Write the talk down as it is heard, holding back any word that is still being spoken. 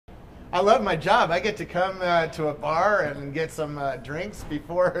I love my job. I get to come to a bar and get some drinks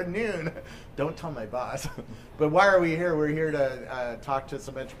before noon. Don't tell my boss. But why are we here? We're here to talk to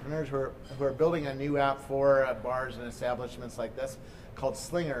some entrepreneurs who are building a new app for bars and establishments like this called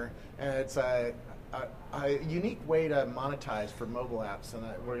Slingr. And it's a unique way to monetize for mobile apps. And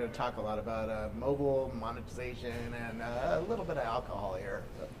we're going to talk a lot about mobile monetization and a little bit of alcohol here.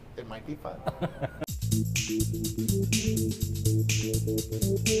 So it might be fun.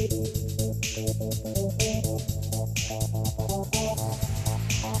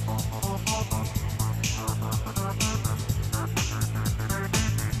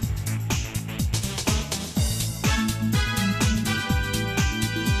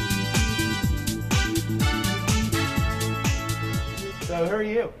 So who are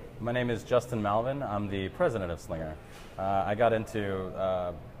you? My name is Justin Malvin. I'm the president of Slingr. I got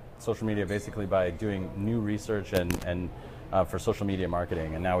into social media basically by doing new research and for social media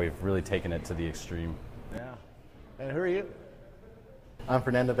marketing, and now we've really taken it to the extreme. Yeah. And who are you? I'm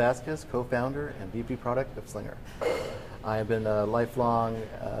Fernando Vasquez, co-founder and VP product of Slingr. I have been a lifelong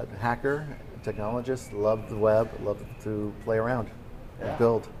hacker, technologist, love the web, love to play around and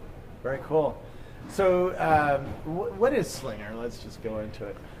build. Very cool. So what is Slingr? Let's just go into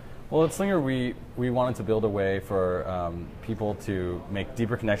it. Well, at Slingr, we wanted to build a way for people to make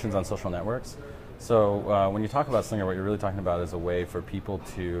deeper connections on social networks. So when you talk about Slingr, what you're really talking about is a way for people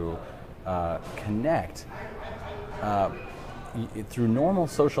to connect through normal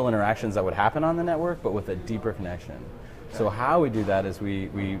social interactions that would happen on the network, but with a deeper connection. Okay. So how we do that is we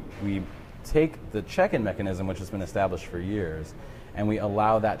take the check-in mechanism, which has been established for years, and we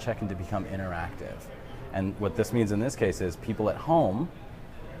allow that check-in to become interactive. And what this means in this case is people at home,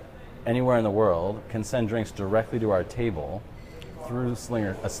 anywhere in the world, can send drinks directly to our table through a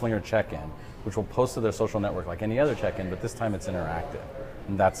Slingr check-in, which will post to their social network like any other check-in, but this time it's interactive.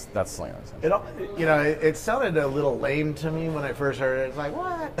 And that's Slingr. It sounded a little lame to me when I first heard it. It's like,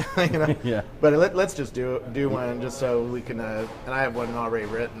 what? Yeah. But let's just do one just so we can, and I have one already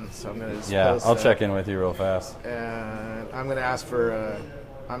written, so I'm going to Yeah, I'll check in with you real fast. And I'm going to ask for,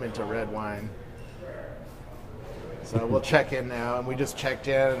 I'm into red wine. So we'll check in now, and we just checked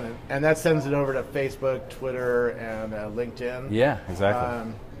in, and that sends it over to Facebook, Twitter, and LinkedIn. Yeah,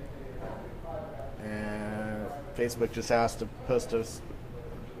 exactly. And Facebook just asked to post us.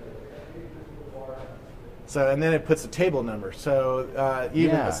 So, and then it puts a table number. So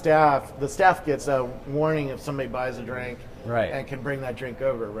even the staff gets a warning if somebody buys a drink, right, and can bring that drink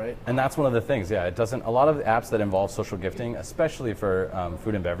over, right? And that's one of the things. Yeah, it doesn't. A lot of the apps that involve social gifting, especially for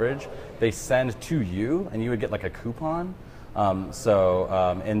food and beverage, they send to you, and you would get like a coupon.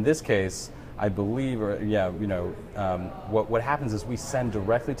 In this case, I believe, what happens is we send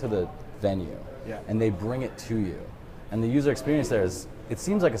directly to the venue, and they bring it to you. And the user experience there is, it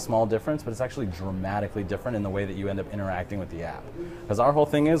seems like a small difference, but it's actually dramatically different in the way that you end up interacting with the app. Because our whole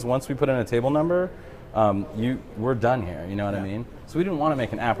thing is, once we put in a table number, we're done here, you know what I mean? So we didn't want to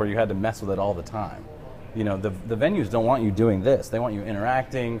make an app where you had to mess with it all the time. You know, the venues don't want you doing this. They want you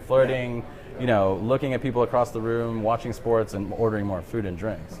interacting, flirting, looking at people across the room, watching sports, and ordering more food and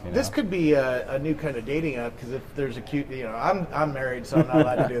drinks. This could be a new kind of dating app, because if there's a cute, I'm married, so I'm not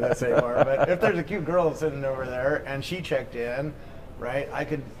allowed to do this anymore, but if there's a cute girl sitting over there and she checked in, right, I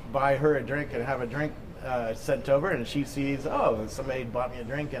could buy her a drink and have a drink sent over, and she sees, oh, somebody bought me a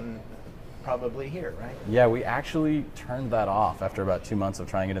drink and probably here, right? Yeah, we actually turned that off after about 2 months of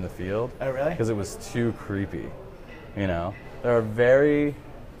trying it in the field. Oh, really? Because it was too creepy. There are very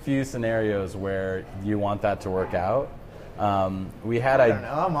few scenarios where you want that to work out. I don't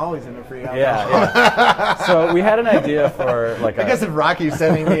know. I'm always in a free alcohol. Yeah. So we had an idea for I guess if Rocky's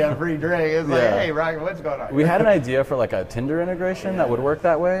sending me a free drink, it's like, hey, Rocky, what's going on? We had an idea for like a Tinder integration that would work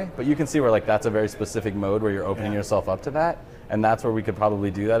that way, but you can see where that's a very specific mode where you're opening yourself up to that, and that's where we could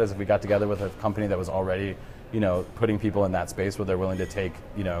probably do that, is if we got together with a company that was already, putting people in that space where they're willing to take,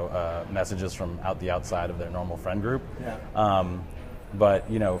 messages from the outside of their normal friend group. Yeah. But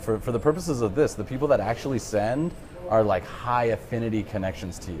for the purposes of this, the people that actually send are like high affinity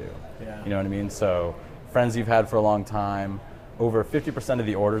connections to you. Yeah. You know what I mean? So friends you've had for a long time. Over 50% of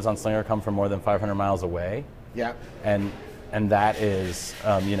the orders on Slingr come from more than 500 miles away. Yeah. And that is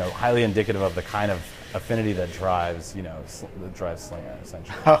highly indicative of the kind of affinity that drives Slingr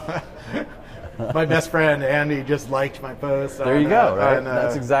essentially. My best friend Andy just liked my post. There you go, right?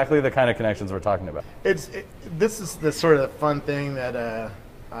 That's exactly the kind of connections we're talking about. This is the sort of fun thing that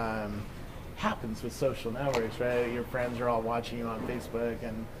happens with social networks, right? Your friends are all watching you on Facebook,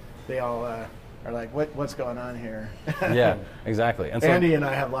 and they all are like, what's going on here? Yeah, exactly. And so, Andy and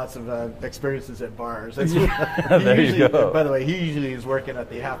I have lots of experiences at bars. There you go. By the way, he usually is working at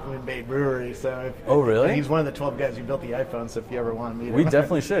the Half Moon Bay Brewery. So oh, really? And he's one of the 12 guys who built the iPhone. So if you ever want to meet him, we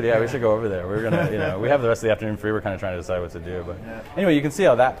definitely should. Yeah, we should go over there. We're gonna, we have the rest of the afternoon free. We're kind of trying to decide what to do. But anyway, you can see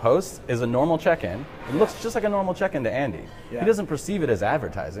how that post is a normal check-in. It looks just like a normal check-in to Andy. Yeah. He doesn't perceive it as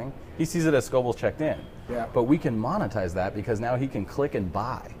advertising. He sees it as Scoble's checked in. Yeah. But we can monetize that because now he can click and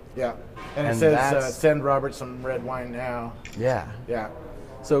buy. Yeah. And it And says, send Robert some red wine now. Yeah. Yeah.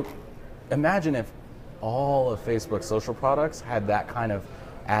 So imagine if all of Facebook's social products had that kind of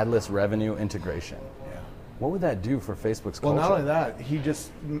adless revenue integration. Yeah. What would that do for Facebook's Well, culture? not only that,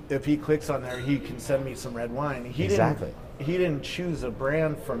 if he clicks on there, he can send me some red wine. Exactly. He didn't choose a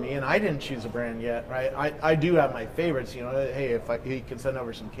brand for me, and I didn't choose a brand yet, right? I do have my favorites, Hey, if he can send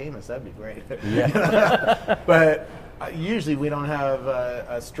over some Camus, that'd be great. Yeah. But usually we don't have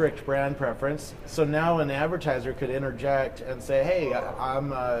a strict brand preference. So now an advertiser could interject and say, hey,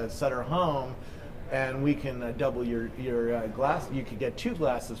 I'm Sutter Home, and we can double your glass. You could get 2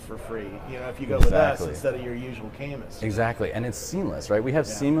 glasses for free, if you go with us instead of your usual Camus. Exactly, and it's seamless, right? We have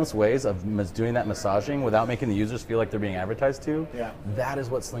seamless ways of doing that massaging without making the users feel like they're being advertised to. Yeah. That is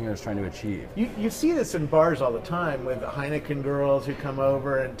what Slingr is trying to achieve. You see this in bars all the time with Heineken girls who come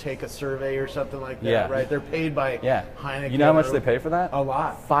over and take a survey or something like that, right? They're paid by Heineken. You know how much they pay for that? A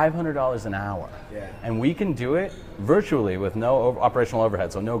lot. $500 an hour. Yeah. And we can do it virtually with no operational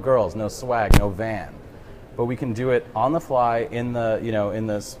overhead, so no girls, no swag, no van. But we can do it on the fly in the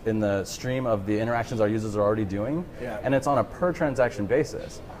in the stream of the interactions our users are already doing, and it's on a per transaction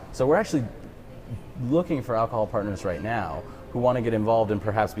basis. So we're actually looking for alcohol partners right now who want to get involved in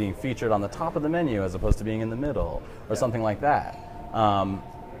perhaps being featured on the top of the menu as opposed to being in the middle or something like that.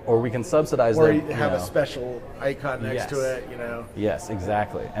 Or we can subsidize or them. Or have a special icon next to it, Yes,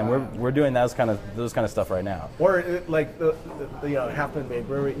 exactly. And we're doing those kind of stuff right now. Or like the Half Moon Bay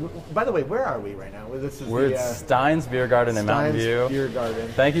Brewery. By the way, where are we right now? We're at Stein's Beer Garden in Mountain View. Beer Garden.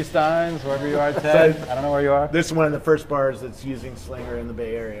 Thank you, Stein's, wherever you are, Ted. I don't know where you are. This is one of the first bars that's using Slingr in the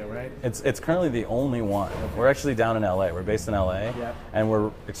Bay Area, right? It's currently the only one. We're actually down in LA. We're based in LA, and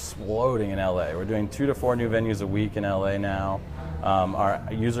we're exploding in LA. We're doing 2 to 4 new venues a week in LA now. Our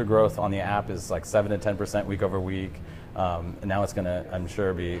user growth on the app is like 7 to 10% week over week. And now it's going to, I'm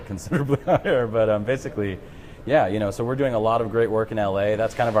sure, be considerably higher. But basically, so we're doing a lot of great work in LA.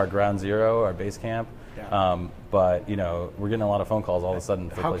 That's kind of our ground zero, our base camp. But we're getting a lot of phone calls all of a sudden.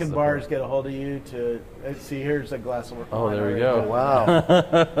 For How can bars get a hold of you to see? Here's a glass of wine. Oh, there we go. Wow,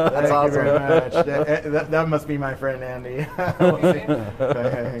 that's awesome. Thank you very much. That must be my friend Andy.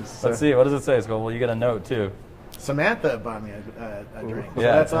 Thanks. Let's see. What does it say, Scoble? You get a note too. Samantha bought me a drink. So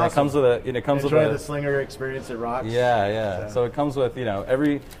yeah, that's awesome. It comes with a. It comes with the Slingr experience. It rocks. Yeah. So it comes with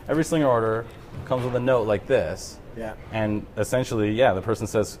every Slingr order comes with a note like this. Yeah. And essentially, the person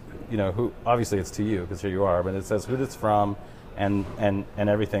says, who. Obviously, it's to you because here you are, but it says who it's from, and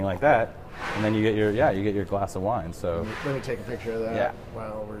everything like that. And then you get your glass of wine. So let me take a picture of that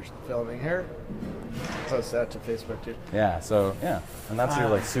while we're filming here. Post that to Facebook too. Yeah. So and that's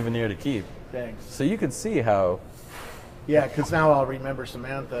your souvenir to keep. Thanks. So you can see how. Yeah, because now I'll remember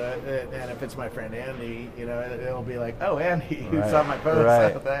Samantha, and if it's my friend Andy, it'll be like, oh, Andy, who saw my post.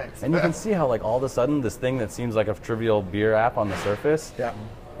 Right. Oh, thanks. And you can see how all of a sudden this thing that seems like a trivial beer app on the surface,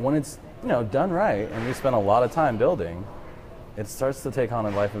 when it's done right, and we spend a lot of time building, it starts to take on a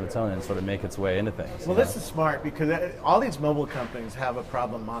life of its own and sort of make its way into things. Well, this is smart because all these mobile companies have a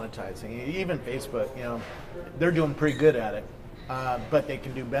problem monetizing. Even Facebook, they're doing pretty good at it, but they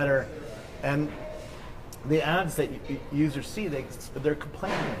can do better. And the ads that users see, they're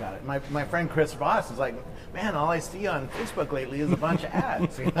complaining about it. My friend Chris Voss is like, man, all I see on Facebook lately is a bunch of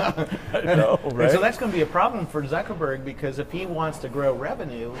ads. I know, right? And so that's going to be a problem for Zuckerberg because if he wants to grow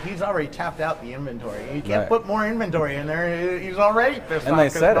revenue, he's already tapped out the inventory. You can't put more inventory in there. He's already pissed off. And they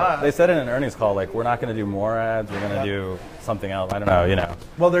said it. They said in an earnings call, we're not going to do more ads. We're going to do something else. I don't know,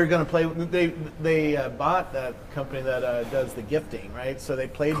 Well, they're going to play. They bought that company that does the gifting, right? So they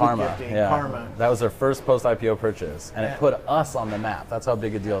played with gifting. Yeah. Karma. That was their first post-IPO purchase, and it put us on the map. That's how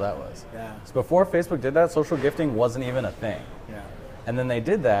big a deal that was. Yeah. So before Facebook did that, social gifting wasn't even a thing. Yeah. And then they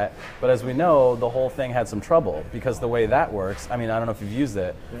did that, but as we know, the whole thing had some trouble because the way that works, I don't know if you've used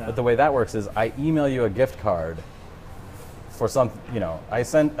it, but the way that works is I email you a gift card for some, I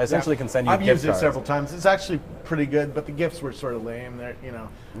essentially can send you I've gift used cards. it several times. It's actually pretty good, but the gifts were sort of lame. They're,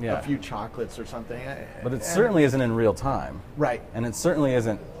 a few chocolates or something. But it certainly isn't in real time. Right. And it certainly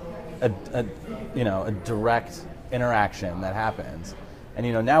isn't a direct interaction that happens.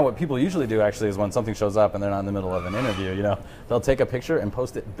 And now what people usually do actually is when something shows up and they're not in the middle of an interview, they'll take a picture and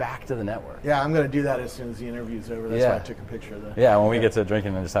post it back to the network. Yeah, I'm going to do that as soon as the interview's over. That's why I took a picture of that. Yeah, when we get to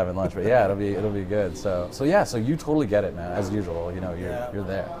drinking and just having lunch. But yeah, it'll be good. So you totally get it, man. As usual, you're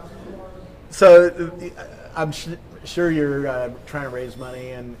there. So I'm sure you're trying to raise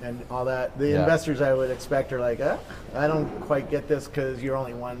money and all that. The investors I would expect are like, I don't quite get this because you're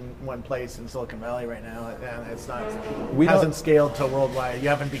only one place in Silicon Valley right now, and it's not hasn't scaled to worldwide. You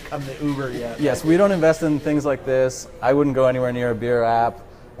haven't become the Uber yet. Yes, we don't invest in things like this. I wouldn't go anywhere near a beer app.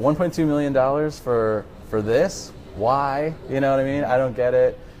 $1.2 million for this? Why? You know what I mean? I don't get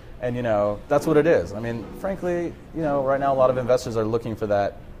it. And that's what it is. I mean, frankly, right now a lot of investors are looking for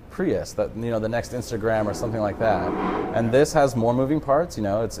that Prius, that the next Instagram or something like that. And this has more moving parts.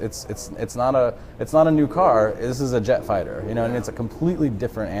 It's not a new car. This is a jet fighter. And it's a completely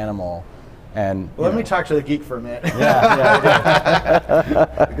different animal. And let me talk to the geek for a minute. Yeah.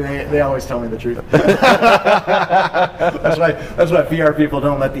 They always tell me the truth. That's why PR people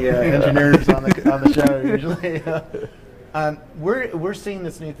don't let the engineers on the show usually. We're seeing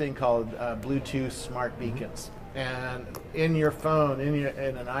this new thing called Bluetooth smart beacons. And in your phone, in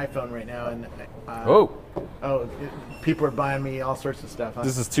an iPhone right now, and people are buying me all sorts of stuff. Huh?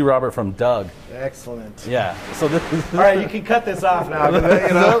 This is to Robert from Doug. Excellent. Yeah. So this all right, you can cut this off now. Don't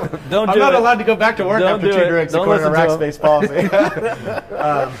I'm do not it. allowed to go back to work Don't after do 2 it. drinks Don't according to listen to Rackspace policy.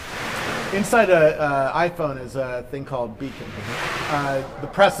 Inside a iPhone is a thing called Beacon. The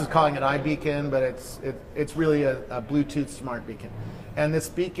press is calling it iBeacon, but it's really a Bluetooth smart beacon. And this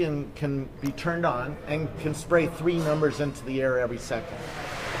beacon can be turned on and can spray 3 numbers into the air every second.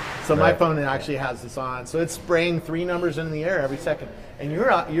 So my phone actually has this on. So it's spraying 3 numbers into the air every second. And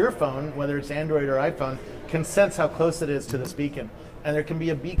your phone, whether it's Android or iPhone, can sense how close it is to this beacon. And there can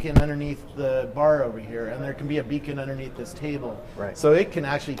be a beacon underneath the bar over here, and there can be a beacon underneath this table. Right. So it can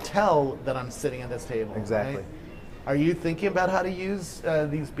actually tell that I'm sitting at this table. Exactly. Right? Are you thinking about how to use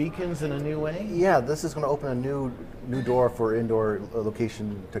these beacons in a new way? Yeah, this is going to open a new door for indoor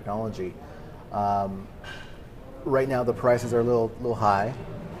location technology. Right now, the prices are a little high,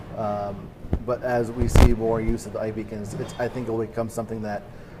 but as we see more use of the iBeacons, I think it will become something that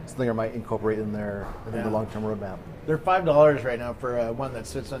Slingr might incorporate in the long-term roadmap. They're $5 right now for one that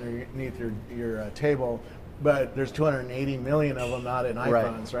sits underneath your table, but there's 280 million of them out in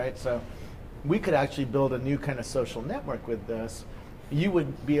iPhones, right? So we could actually build a new kind of social network with this. You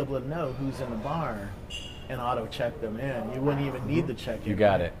would be able to know who's in the bar and auto-check them in. You wouldn't even need the check-in. You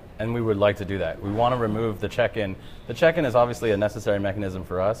got it. And we would like to do that. We want to remove the check-in. The check-in is obviously a necessary mechanism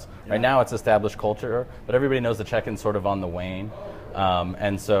for us. Yeah. Right now it's established culture, but everybody knows the check-in's sort of on the wane.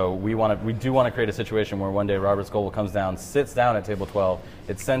 And so we do want to create a situation where one day Robert Scoble comes down, sits down at table 12,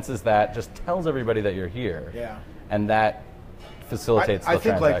 it senses that, just tells everybody that you're here. Yeah. And that facilitates the I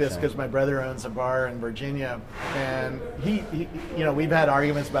think transaction. like this because my brother owns a bar in Virginia, and he we've had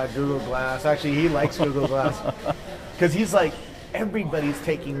arguments about Google Glass. Actually, he likes Google Glass because he's like, everybody's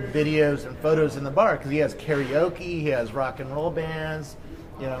taking videos and photos in the bar because he has karaoke, he has rock and roll bands.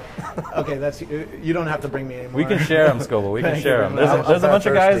 Okay, you don't have to bring me anymore. We can share them, Scoble. We can share them. There's a bunch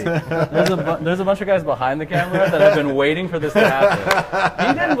of guys. There's a bunch of guys behind the camera that have been waiting for this to happen.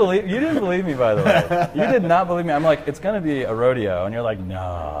 You didn't believe me, by the way. You did not believe me. I'm like, it's gonna be a rodeo, and you're like,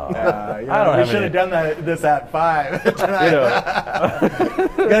 no. I don't. We should have done this at 5 tonight.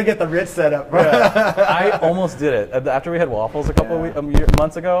 Gotta get the Ritz set up. I almost did it after we had waffles a couple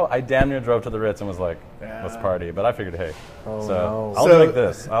months ago. I damn near drove to the Ritz and was like, let's party. But I figured, hey, I'll drink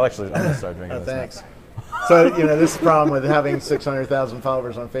this. I'm gonna start drinking this. Thanks. Next. So this is the problem with having 600,000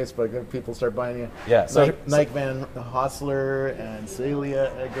 followers on Facebook. If people start buying you. Yeah. So Nike Van Hossler and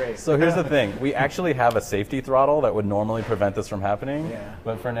Celia, great. So here's the thing: we actually have a safety throttle that would normally prevent this from happening. Yeah.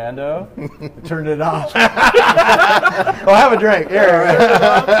 But Fernando turned it off. Well, have a drink here.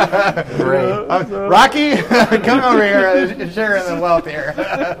 Great. Rocky, come over here. Sharing the wealth here.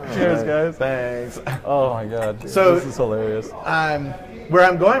 Cheers, guys. Thanks. Oh my God. So this is hilarious. Where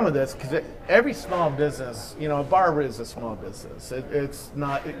I'm going with this, because every small business, a bar is a small business. It's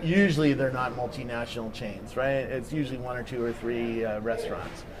not, usually they're not multinational chains, right? It's usually 1 or 2 or 3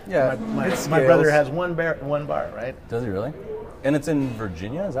 restaurants. Yeah. My brother has one bar, right? Does he really? And it's in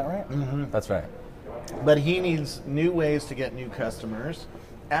Virginia, is that right? Mm-hmm. That's right. But he needs new ways to get new customers.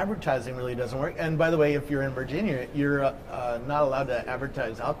 Advertising really doesn't work. And by the way, if you're in Virginia, you're not allowed to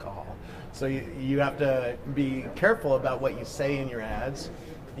advertise alcohol. So you have to be careful about what you say in your ads,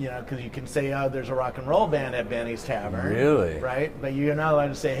 because you can say, oh, there's a rock and roll band at Benny's Tavern. Really? Right? But you're not allowed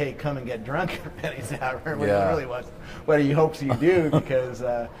to say, hey, come and get drunk at Benny's Tavern, which is really what he hopes you do, because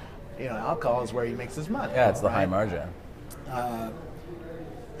alcohol is where he makes his money. Yeah, it's the high margin.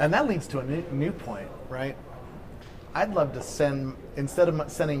 And that leads to a new point, right? I'd love to send, instead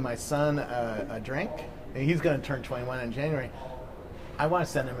of sending my son a drink, and he's going to turn 21 in January, I want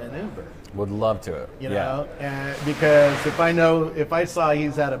to send him an Uber. Would love to. You know, and because if I saw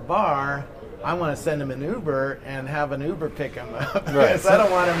he's at a bar, I want to send him an Uber and have an Uber pick him up. Right. Because I don't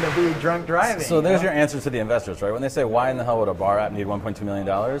want him to be drunk driving. So there's your answer to the investors, right? When they say, why in the hell would a bar app need $1.2 million?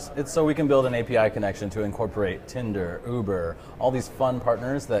 It's so we can build an API connection to incorporate Tinder, Uber, all these fun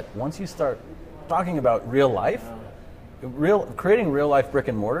partners that once you start talking about real life, creating real life brick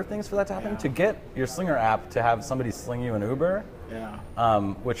and mortar things for that to happen, to get your Slingr app to have somebody sling you an Uber,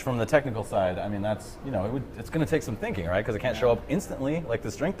 which from the technical side, I mean, that's, it's going to take some thinking, right? Because it can't show up instantly like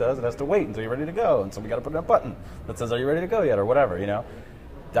this drink does. It has to wait until you're ready to go. And so we got to put in a button that says, are you ready to go yet? Or whatever,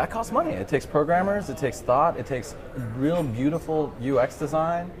 That costs money. It takes programmers, it takes thought, it takes real beautiful UX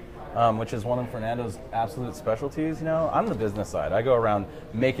design. Which is one of Fernando's absolute specialties. I'm the business side. I go around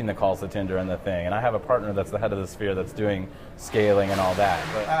making the calls to Tinder and the thing, and I have a partner that's the head of the sphere that's doing scaling and all that.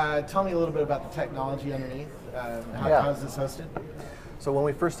 But tell me a little bit about the technology underneath. How is this hosted? So when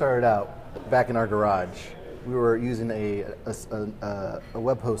we first started out, back in our garage, we were using a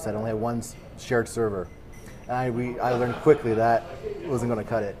web host that only had one shared server. And I learned quickly that wasn't going to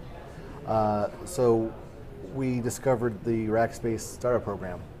cut it. So we discovered the Rackspace startup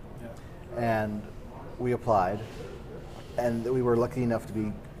program. And we applied, and we were lucky enough to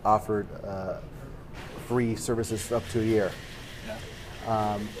be offered free services up to a year.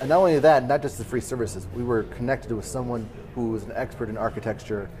 And not only that, not just the free services, we were connected with someone who was an expert in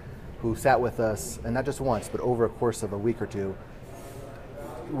architecture, who sat with us, and not just once, but over a course of a week or two,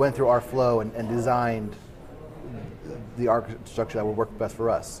 went through our flow and designed the architecture that would work best for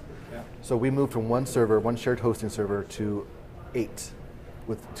us. So we moved from one server, one shared hosting server, to 8.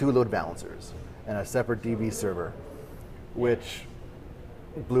 With 2 load balancers and a separate DB server, which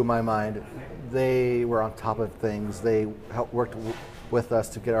blew my mind. They were on top of things. They worked with us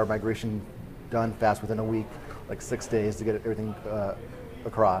to get our migration done fast within a week, like 6 days to get everything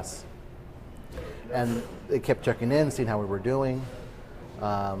across. And they kept checking in, seeing how we were doing.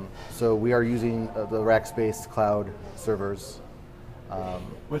 So we are using the Rackspace cloud servers.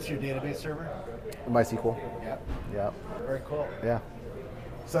 What's your database server? MySQL. Yep. Very cool. Yeah.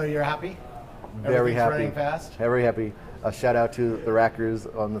 So you're happy? Very happy. Running fast? Very happy. A shout out to the rackers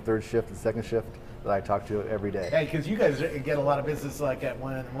on the 3rd shift and 2nd shift that I talk to every day. Hey, because you guys get a lot of business like at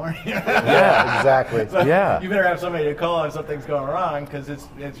 1 in the morning. Yeah, exactly. So you better have somebody to call if something's going wrong, because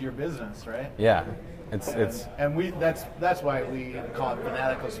it's your business, right? Yeah. And that's why we call it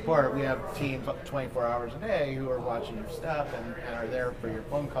fanatical support. We have teams 24 hours a day who are watching your stuff and are there for your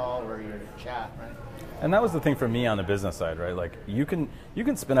phone call or your chat, right? And that was the thing for me on the business side, right? Like you can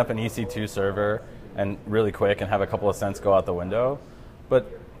spin up an EC2 server and really quick and have a couple of cents go out the window, but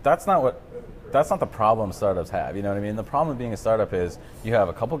that's not the problem startups have. You know what I mean? The problem with being a startup is you have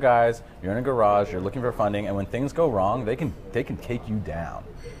a couple guys, you're in a garage, you're looking for funding, and when things go wrong, they can take you down.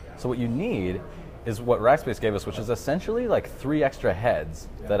 So what you need is what Rackspace gave us, which is essentially like 3 extra heads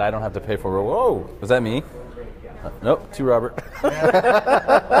that I don't have to pay for. Whoa, was that me? Nope, to Robert.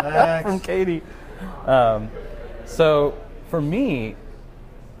 From Katie. So for me,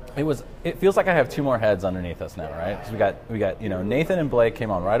 it feels like I have 2 more heads underneath us now, right? So we got Nathan and Blake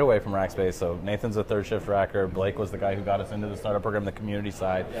came on right away from Rackspace. So Nathan's a 3rd shift racker. Blake was the guy who got us into the startup program, the community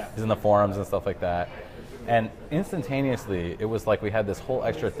side. He's in the forums and stuff like that. And instantaneously, it was like we had this whole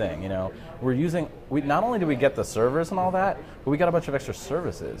extra thing. Not only did we get the servers and all that, but we got a bunch of extra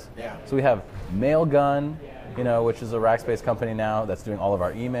services. So we have Mailgun, which is a Rackspace company now that's doing all of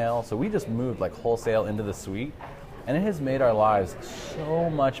our email. So we just moved like wholesale into the suite, and it has made our lives so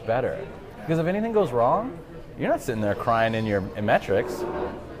much better. Because if anything goes wrong, you're not sitting there crying in your metrics.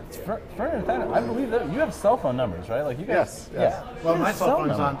 I believe that you have cell phone numbers, right? Like you guys. Yes. Well, my cell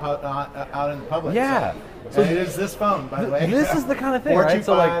phone's out in the public. Yeah. So it is this phone, by the way. This is the kind of thing, right?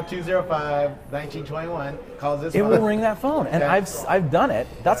 So 425-205-1921. Calls this phone. It will ring that phone, and I've done it.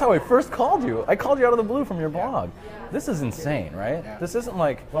 That's how I first called you. I called you out of the blue from your blog. This is insane, right? This isn't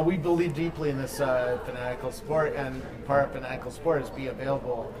like. Well, we believe deeply in this fanatical sport, and part of fanatical sport is be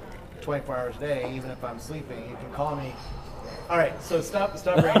available 24 hours a day, even if I'm sleeping. You can call me. All right, so stop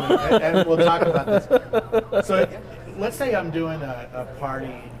ringing, and we'll talk about this. So let's say I'm doing a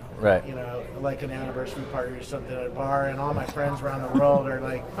party, right? Like an anniversary party or something at a bar, and all my friends around the world are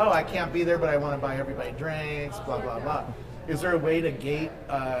like, "Oh, I can't be there, but I want to buy everybody drinks." Blah blah blah. Is there a way to gate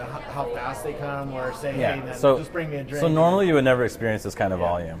how fast they come, or say, "Hey, man, just bring me a drink"? So normally you would never experience this kind of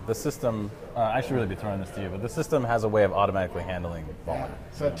volume. The system, I should really be throwing this to you, but the system has a way of automatically handling volume.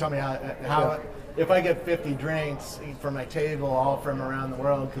 So tell me how if I get 50 drinks for my table, all from around the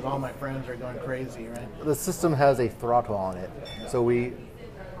world, because all my friends are going crazy, right? The system has a throttle on it. So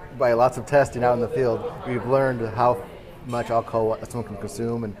by lots of testing out in the field, we've learned how much alcohol someone can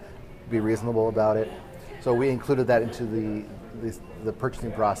consume and be reasonable about it. So we included that into the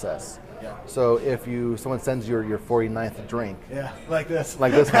purchasing process. Yeah. So if someone sends you your 49th drink, Yeah, like this.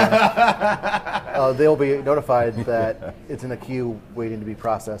 like this one, they'll be notified that it's in a queue waiting to be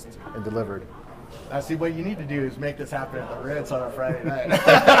processed and delivered. See, what you need to do is make this happen at the Ritz on a Friday night.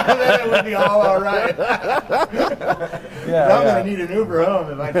 Then it would be all right. I'm going to need an Uber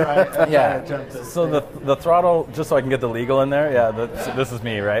home if I try to attempt this. So the throttle, just so I can get the legal in there, this is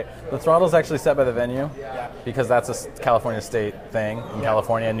me, right? The throttle's actually set by the venue because that's a California state thing, in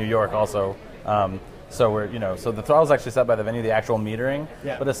California and New York also. So so the throttle's actually set by the venue, the actual metering.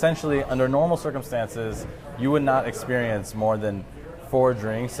 Yeah. But essentially, under normal circumstances, you would not experience more than 4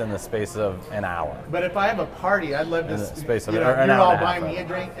 drinks in the space of an hour. But if I have a party, I'd love to. In the space of you're an hour all and a half, buying me a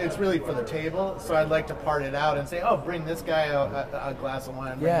drink. It's really for the table, so I'd like to part it out and say, "Oh, bring this guy a glass of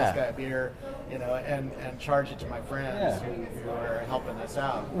wine, bring this guy a beer," and charge it to my friends who are helping us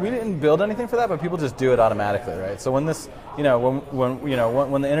out. We didn't build anything for that, but people just do it automatically, right? So when this,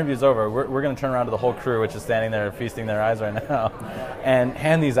 when the interview's over, we're going to turn around to the whole crew, which is standing there feasting their eyes right now, and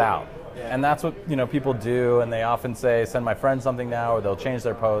hand these out. And that's what people do, and they often say, "Send my friend something now," or they'll change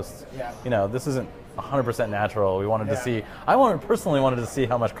their posts. Yeah. This isn't 100% natural. We wanted to see. I personally wanted to see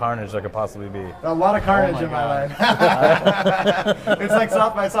how much carnage there could possibly be. A lot of carnage in my life. It's like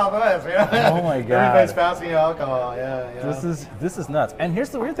South by Southwest. Oh my God! Everybody's passing you alcohol. This is nuts. And here's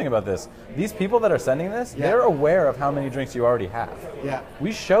the weird thing about this: these people that are sending this, they're aware of how many drinks you already have. Yeah.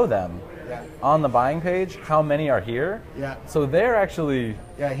 We show them. On the buying page, how many are here? Yeah. So they're actually.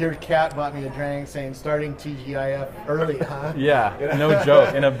 Yeah. Here, Kat bought me a drink saying starting TGIF early, huh? Yeah. No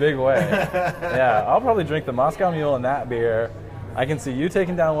joke, in a big way. Yeah. I'll probably drink the Moscow Mule and that beer. I can see you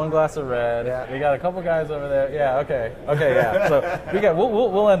taking down 1 glass of red. Yeah. We got a couple guys over there. Yeah. Okay. Yeah. So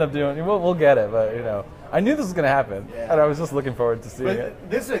we'll end up doing. We'll get it, but I knew this was going to happen, and I was just looking forward to seeing it.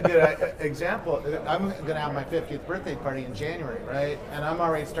 This is a good example. I'm going to have my 50th birthday party in January, right? And I'm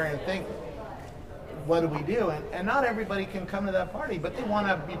already starting to think, what do we do? And not everybody can come to that party, but they want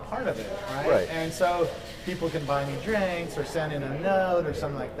to be part of it, right? And so people can buy me drinks or send in a note or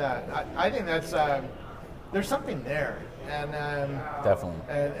something like that. I think that's there's something there. And definitely.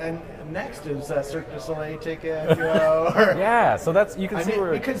 And next is a Cirque du Soleil ticket, or yeah. So that's you can see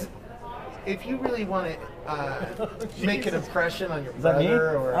where because if you really want to make an impression on your is that me?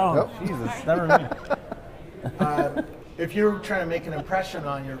 brother, or oh Jesus, never me. If you're trying to make an impression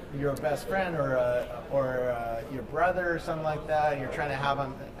on your best friend or your brother or something like that, you're trying to have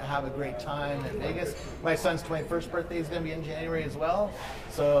a great time in Vegas. My son's 21st birthday is going to be in January as well,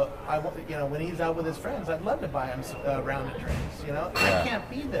 so when he's out with his friends, I'd love to buy him a round of drinks. I can't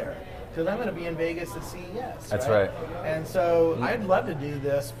be there because I'm going to be in Vegas to see Yes. That's right. And so I'd love to do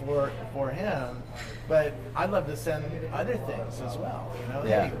this for him, but I'd love to send other things as well.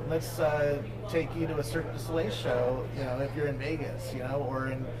 Hey, let's take you to a Cirque du Soleil show. If you're in Vegas, or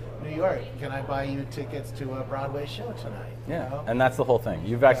in New York, can I buy you tickets to a Broadway show tonight? Yeah, and that's the whole thing.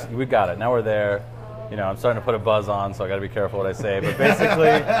 We've got it. Now we're there. I'm starting to put a buzz on, so I got to be careful what I say. But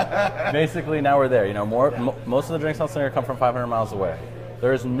basically, now we're there. Most of the drinks on Slingr come from 500 miles away.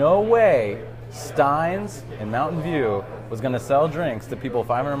 There is no way Stein's in Mountain View was going to sell drinks to people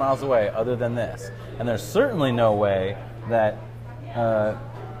 500 miles away other than this. And there's certainly no way that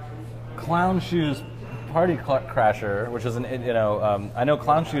Clown Shoes Party Crasher, which is I know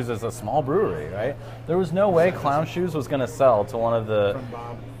Clown Shoes is a small brewery, right? There was no way Clown Shoes was going to sell to one of the... From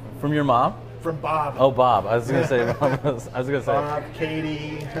Bob. From your mom? From Bob. Oh, Bob. I was going to say... Bob,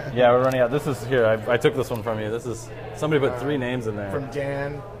 Katie. Yeah, we're running out. This is here. I took this one from you. This is... Somebody put 3 names in there. From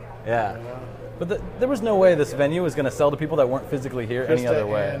Dan. Yeah. But there was no way this venue was going to sell to people that weren't physically here any other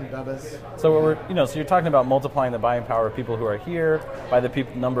way. So so you're talking about multiplying the buying power of people who are here by the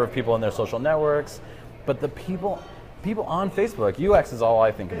number of people in their social networks, but the people on Facebook, UX is all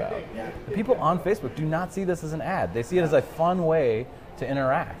I think about. The people on Facebook do not see this as an ad. They see it as a fun way to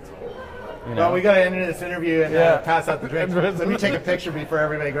interact. Well, we got to end this interview and pass out the drinks. Let me take a picture before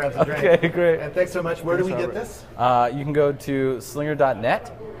everybody grabs a drink. Okay, great. And thanks so much. Where do we get this? You can go to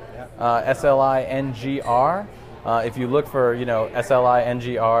slingr.net, SLINGR. If you look for,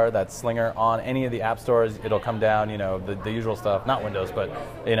 SLINGR, that's Slingr, on any of the app stores, it'll come down, the usual stuff, not Windows, but,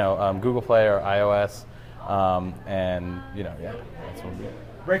 Google Play or iOS. And yeah, that's what we do.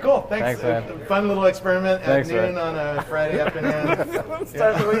 Very cool. Thanks. Thanks, man. Fun little experiment at Thanks, noon man. on a Friday afternoon.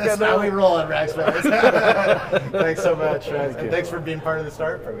 Start the weekend That's how early. we roll at Rackspace. Thanks so much. And you. thanks for being part of the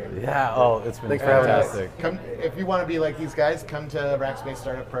Startup Program. Yeah. Oh, it's been Thanks for having us. fantastic. Come if you want to be like these guys. Come to Rackspace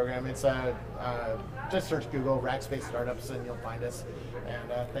Startup Program. It's just search Google Rackspace Startups and you'll find us.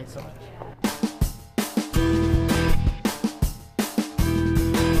 And thanks so much.